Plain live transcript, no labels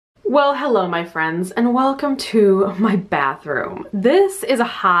Well, hello my friends, and welcome to my bathroom. This is a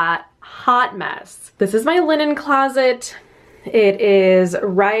hot mess. This is my linen closet. It is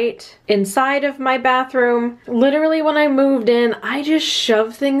right inside of my bathroom. Literally when I moved in, I just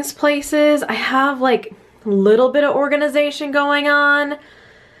shoved things places. I have like a little bit of organization going on,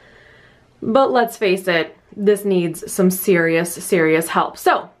 but let's face it, this needs some serious help.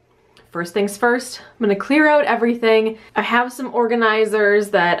 So, first things first, I'm gonna clear out everything. I have some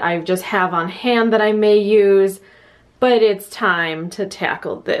organizers that I just have on hand that I may use, but it's time to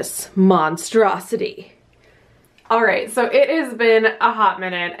tackle this monstrosity. All right, so it has been a hot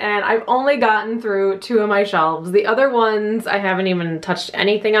minute and I've only gotten through 2 of my shelves. The other ones I haven't even touched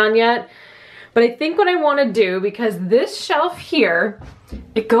anything on yet. But I think what I wanna do, because this shelf here,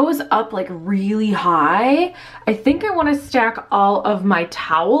 it goes up like really high. I think I wanna stack all of my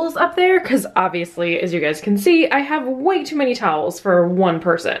towels up there because obviously, as you guys can see, I have way too many towels for one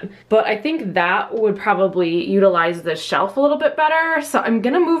person. But I think that would probably utilize this shelf a little bit better. So I'm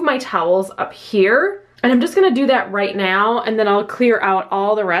gonna move my towels up here. And I'm just gonna do that right now, and then I'll clear out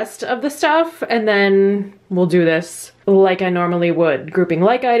all the rest of the stuff, and then we'll do this like I normally would, grouping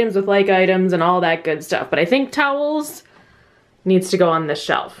like items with like items and all that good stuff. But I think towels needs to go on this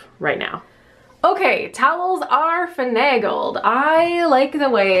shelf right now. Okay, towels are finagled. I like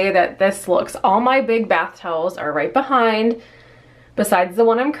the way that this looks. All my big bath towels are right behind, besides the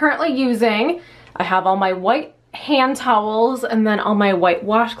one I'm currently using. I have all my white hand towels, and then all my white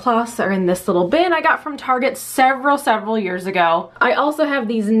washcloths are in this little bin I got from Target several years ago. I also have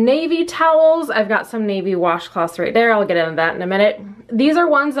these navy towels. I've got some navy washcloths right there. I'll get into that in a minute. These are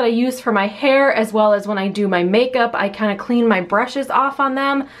ones that I use for my hair as well as when I do my makeup. I kind of clean my brushes off on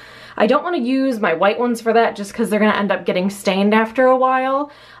them. I don't want to use my white ones for that just because they're going to end up getting stained after a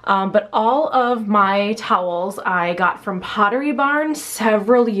while. But all of my towels I got from Pottery Barn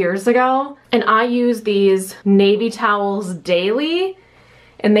several years ago. And I use these navy towels daily.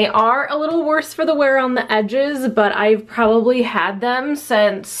 And they are a little worse for the wear on the edges, but I've probably had them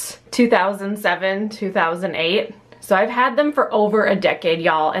since 2007, 2008. So I've had them for over a decade,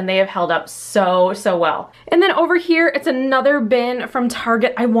 y'all, and they have held up so well. And then over here, it's another bin from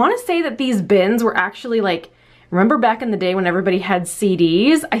Target. I want to say that these bins were actually like, remember back in the day when everybody had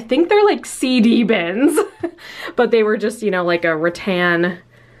CDs? I think they're like CD bins, but they were just, you know, like a rattan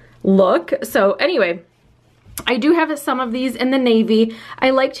look. So anyway, I do have some of these in the navy.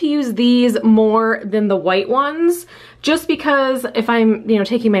 I like to use these more than the white ones, just because if I'm, you know,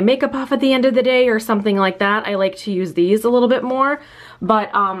 taking my makeup off at the end of the day or something like that, I like to use these a little bit more.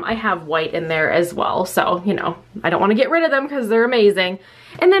 But I have white in there as well, so, you know, I don't want to get rid of them because they're amazing.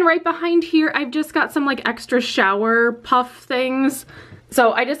 And then right behind here, I've just got some like extra shower puff things.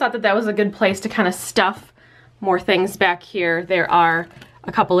 So I just thought that that was a good place to kind of stuff more things back here. There are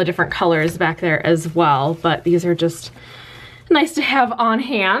a couple of different colors back there as well, but these are just nice to have on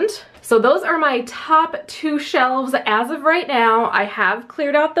hand. So those are my top 2 shelves as of right now. I have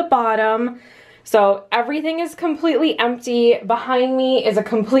cleared out the bottom, so everything is completely empty. Behind me is a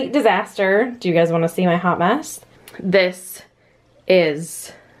complete disaster. Do you guys want to see my hot mess? This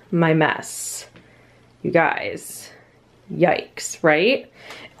is my mess. You guys, yikes, right?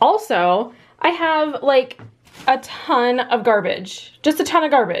 Also, I have like a ton of garbage, just a ton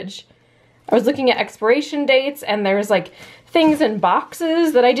of garbage. I was looking at expiration dates and there's like things in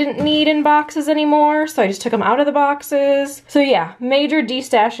boxes that I didn't need in boxes anymore, so I just took them out of the boxes. So yeah, major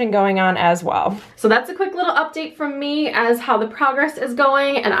destashing going on as well. So that's a quick little update from me as how the progress is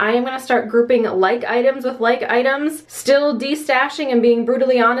going, and I am gonna start grouping like items with like items, still destashing and being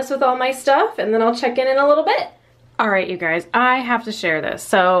brutally honest with all my stuff, and then I'll check in a little bit. All right, you guys, I have to share this.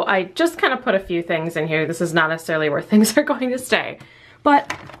 So I just kind of put a few things in here. This is not necessarily where things are going to stay.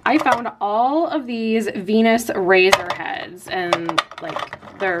 But I found all of these Venus razor heads, and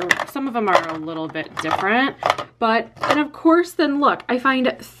like some of them are a little bit different. And of course, then look, I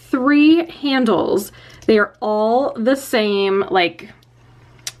find 3 handles. They are all the same, like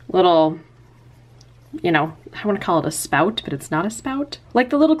little, you know, I want to call it a spout, but it's not a spout. Like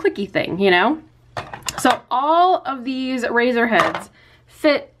the little clicky thing, you know? So all of these razor heads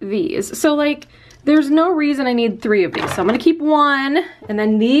fit these. So like, there's no reason I need 3 of these. So I'm gonna keep 1, and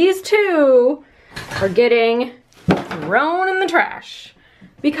then these 2 are getting thrown in the trash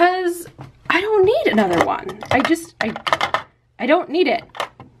because I don't need another one. I don't need it.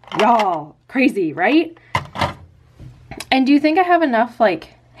 Y'all, crazy, right? And do you think I have enough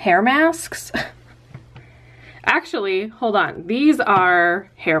like hair masks? Actually, hold on. These are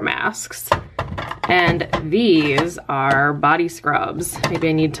hair masks and these are body scrubs. Maybe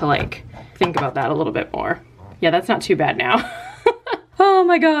I need to like think about that a little bit more. Yeah, that's not too bad now. Oh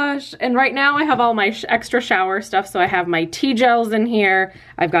my gosh. And right now I have all my extra shower stuff. So I have my tea gels in here.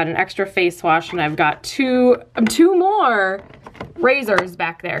 I've got an extra face wash, and I've got two more razors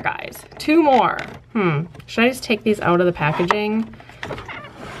back there, guys. 2 more. Should I just take these out of the packaging?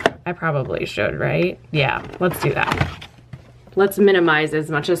 I probably should, right? Yeah, let's do that. Let's minimize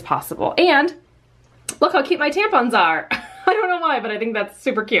as much as possible. And look how cute my tampons are. I don't know why, but I think that's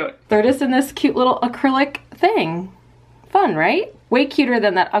super cute. They're just in this cute little acrylic thing. Fun, right? Way cuter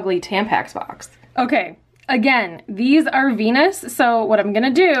than that ugly Tampax box. Okay, again, these are Venus, so what I'm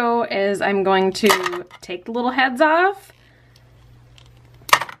gonna do is I'm going to take the little heads off,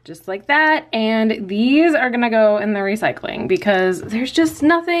 just like that, and these are gonna go in the recycling because there's just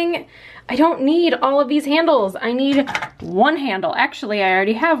nothing. I don't need all of these handles. I need one handle. Actually, I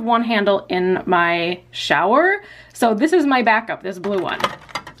already have one handle in my shower, so this is my backup, this blue one.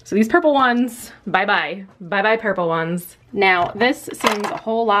 So these purple ones, bye-bye. Bye-bye purple ones. Now, this seems a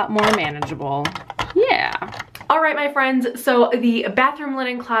whole lot more manageable. Yeah. All right, my friends, so the bathroom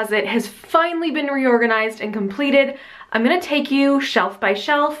linen closet has finally been reorganized and completed. I'm gonna take you shelf by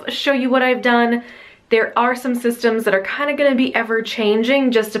shelf, show you what I've done. There are some systems that are kind of gonna be ever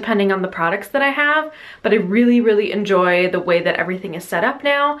changing just depending on the products that I have, but I really, really enjoy the way that everything is set up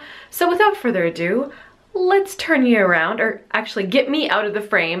now. So without further ado, let's turn you around, or actually get me out of the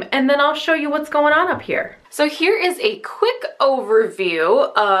frame, and then I'll show you what's going on up here. So here is a quick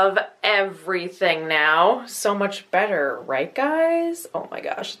overview of everything now. So much better, right guys? Oh my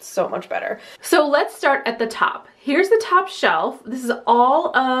gosh, it's so much better. So let's start at the top. Here's the top shelf. This is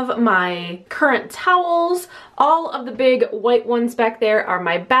all of my current towels. All of the big white ones back there are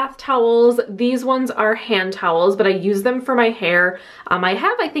my bath towels. These ones are hand towels, but I use them for my hair. I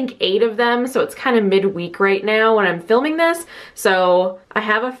have, I think, 8 of them, so it's kind of midweek right now when I'm filming this. So I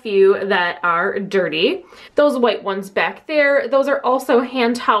have a few that are dirty. Those white ones back there, those are also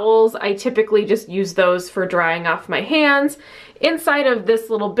hand towels. I typically just use those for drying off my hands. Inside of this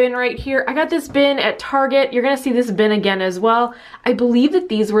little bin right here, I got this bin at Target. You're gonna see this bin again as well. I believe that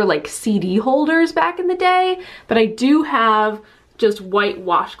these were like CD holders back in the day, but I do have just white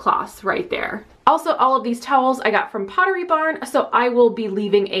washcloths right there. Also, all of these towels I got from Pottery Barn, so I will be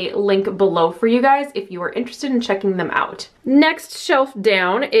leaving a link below for you guys if you are interested in checking them out. Next shelf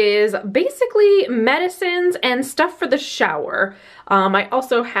down is basically medicines and stuff for the shower. I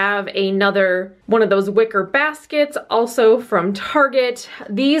also have another one of those wicker baskets, also from Target.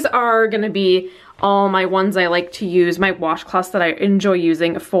 These are gonna be all my ones I like to use, my washcloths that I enjoy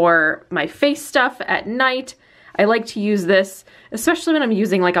using for my face stuff at night. I like to use this, especially when I'm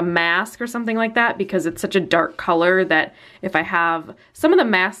using like a mask or something like that, because it's such a dark color that if I have, some of the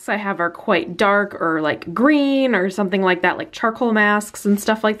masks I have are quite dark or like green or something like that, like charcoal masks and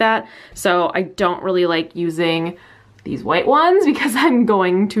stuff like that. So I don't really like using these white ones because I'm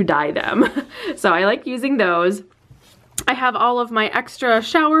going to dye them. So I like using those. I have all of my extra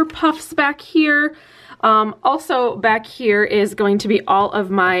shower puffs back here. Also back here is going to be all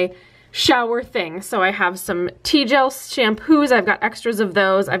of my shower things. So I have some T-gel shampoos. I've got extras of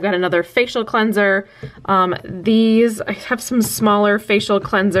those. I've got another facial cleanser. These, I have some smaller facial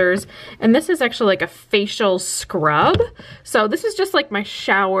cleansers. And this is actually like a facial scrub. So this is just like my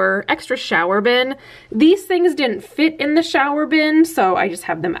shower, extra shower bin. These things didn't fit in the shower bin, so I just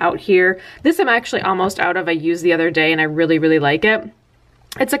have them out here. This I'm actually almost out of. I used the other day and I really, really like it.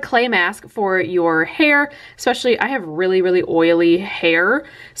 It's a clay mask for your hair, especially I have really, really oily hair.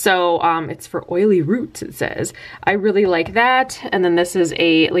 So it's for oily roots, it says. I really like that. And then this is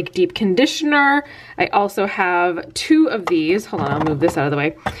a like deep conditioner. I also have 2 of these. Hold on, I'll move this out of the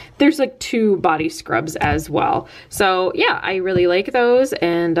way. There's like 2 body scrubs as well. So yeah, I really like those,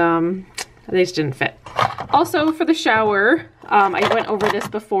 and they just didn't fit. Also for the shower, I went over this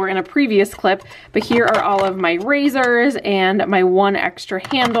before in a previous clip, but here are all of my razors and my 1 extra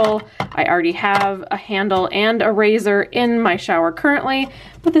handle. I already have a handle and a razor in my shower currently,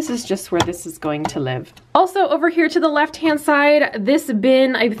 but this is just where this is going to live. Also over here to the left-hand side, this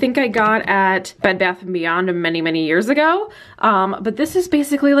bin I think I got at Bed Bath & Beyond many, many years ago. But this is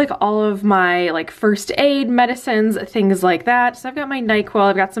basically like all of my like first aid medicines, things like that. So I've got my NyQuil,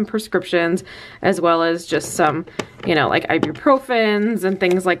 I've got some prescriptions, as well as just some, you know, like ibuprofens and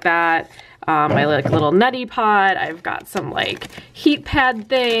things like that. My like little neti pot. I've got some like heat pad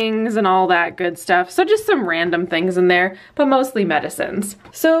things and all that good stuff. So just some random things in there, but mostly medicines.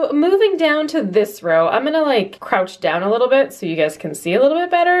 So moving down to this row, I'm gonna like crouch down a little bit so you guys can see a little bit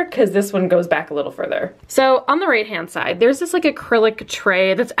better, because this one goes back a little further. So on the right hand side, there's this like acrylic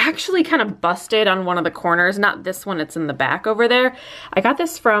tray that's actually kind of busted on one of the corners. Not this one, it's in the back over there. I got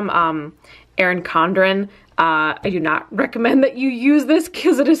this from Erin Condren. I do not recommend that you use this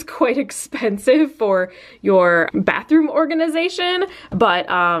because it is quite expensive for your bathroom organization. But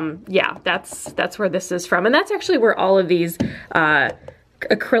yeah, that's where this is from. And that's actually where all of these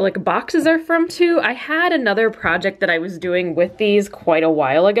acrylic boxes are from too. I had another project that I was doing with these quite a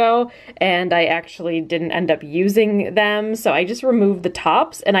while ago, and I actually didn't end up using them, so I just removed the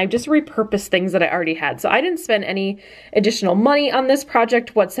tops and I just repurposed things that I already had. So I didn't spend any additional money on this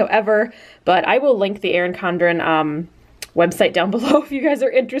project whatsoever, but I will link the Erin Condren website down below if you guys are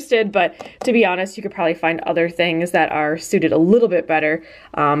interested. But to be honest, you could probably find other things that are suited a little bit better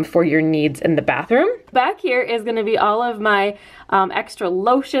for your needs in the bathroom. Back here is going to be all of my extra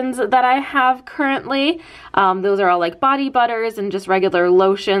lotions that I have currently. Those are all like body butters and just regular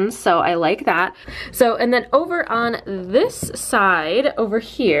lotions, so I like that. So, and then over on this side over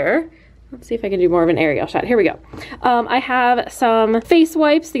here, let's see if I can do more of an aerial shot. Here we go. I have some face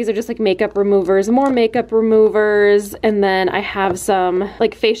wipes. These are just like makeup removers, more makeup removers. And then I have some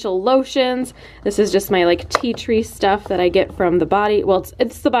like facial lotions. This is just my like tea tree stuff that I get from the Body, well,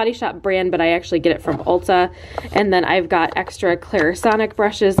 it's the Body Shop brand, but I actually get it from Ulta. And then I've got extra Clarisonic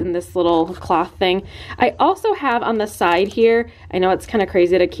brushes in this little cloth thing. I also have on the side here, I know it's kind of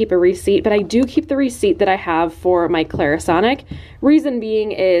crazy to keep a receipt, but I do keep the receipt that I have for my Clarisonic. Reason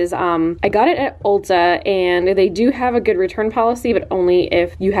being is I got it at Ulta, and they do have a good return policy, but only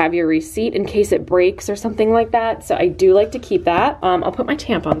if you have your receipt in case it breaks or something like that. So I do like to keep that. I'll put my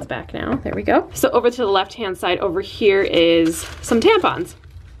tampons back now. There we go. So over to the left-hand side over here is some tampons.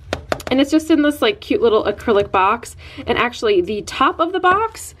 And it's just in this like cute little acrylic box. And actually the top of the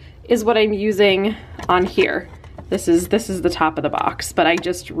box is what I'm using on here. This is the top of the box, but I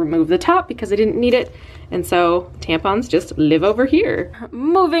just removed the top because I didn't need it. And so tampons just live over here.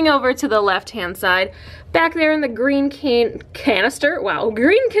 Moving over to the left-hand side, back there in the green canister, wow,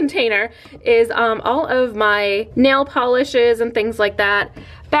 green container is all of my nail polishes and things like that.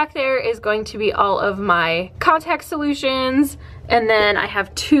 Back there is going to be all of my contact solutions. And then I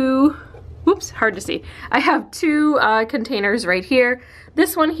have two, whoops, hard to see. I have two containers right here.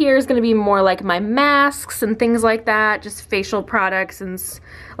 This one here is going to be more like my masks and things like that, just facial products and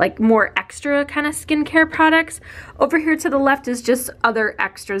like more extra kind of skincare products. Over here to the left is just other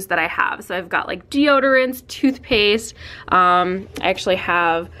extras that I have. So I've got like deodorants, toothpaste, I actually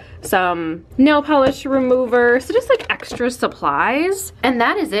have some nail polish remover, so just like extra supplies. And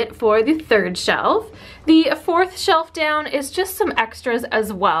that is it for the third shelf. The fourth shelf down is just some extras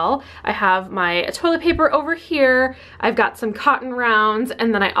as well. I have my toilet paper over here, I've got some cotton rounds,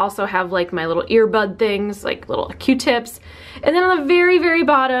 and then I also have like my little earbud things, like little Q-tips. And then on the very, very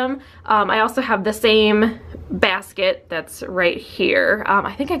bottom, I also have the same basket that's right here.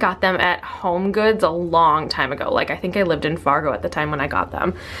 I think I got them at Home Goods a long time ago. Like I think I lived in Fargo at the time when I got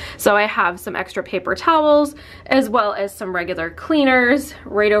them. So I have some extra paper towels as well as some regular cleaners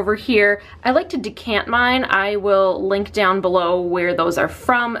right over here. I like to decant mine. I will link down below where those are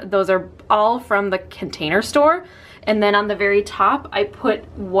from. Those are all from the Container Store. And then on the very top, I put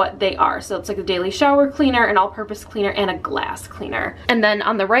what they are. So it's like a daily shower cleaner, an all-purpose cleaner, and a glass cleaner. And then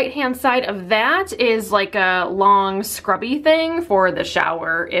on the right-hand side of that is like a long scrubby thing for the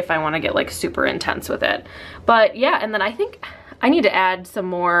shower if I want to get like super intense with it. But yeah, and then I think I need to add some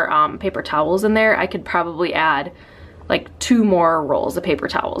more paper towels in there. I could probably add like 2 more rolls of paper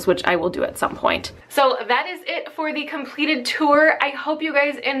towels, which I will do at some point. So that is it for the completed tour. I hope you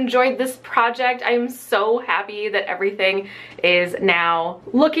guys enjoyed this project. I am so happy that everything is now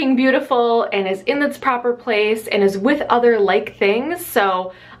looking beautiful and is in its proper place and is with other like things.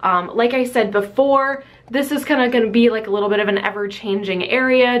 So like I said before, this is kind of going to be like a little bit of an ever-changing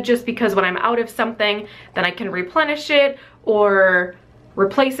area, just because when I'm out of something, then I can replenish it or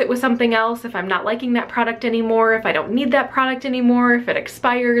replace it with something else if I'm not liking that product anymore, if I don't need that product anymore, if it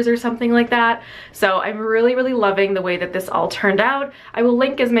expires or something like that. So I'm really, really loving the way that this all turned out. I will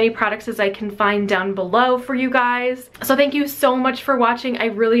link as many products as I can find down below for you guys. So thank you so much for watching. I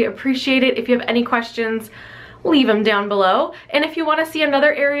really appreciate it. If you have any questions, leave them down below. And if you want to see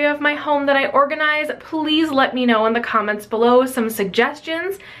another area of my home that I organize, please let me know in the comments below some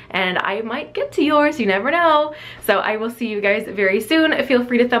suggestions and I might get to yours, you never know. So I will see you guys very soon. Feel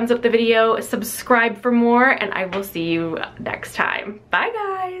free to thumbs up the video, subscribe for more, and I will see you next time. Bye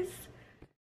guys!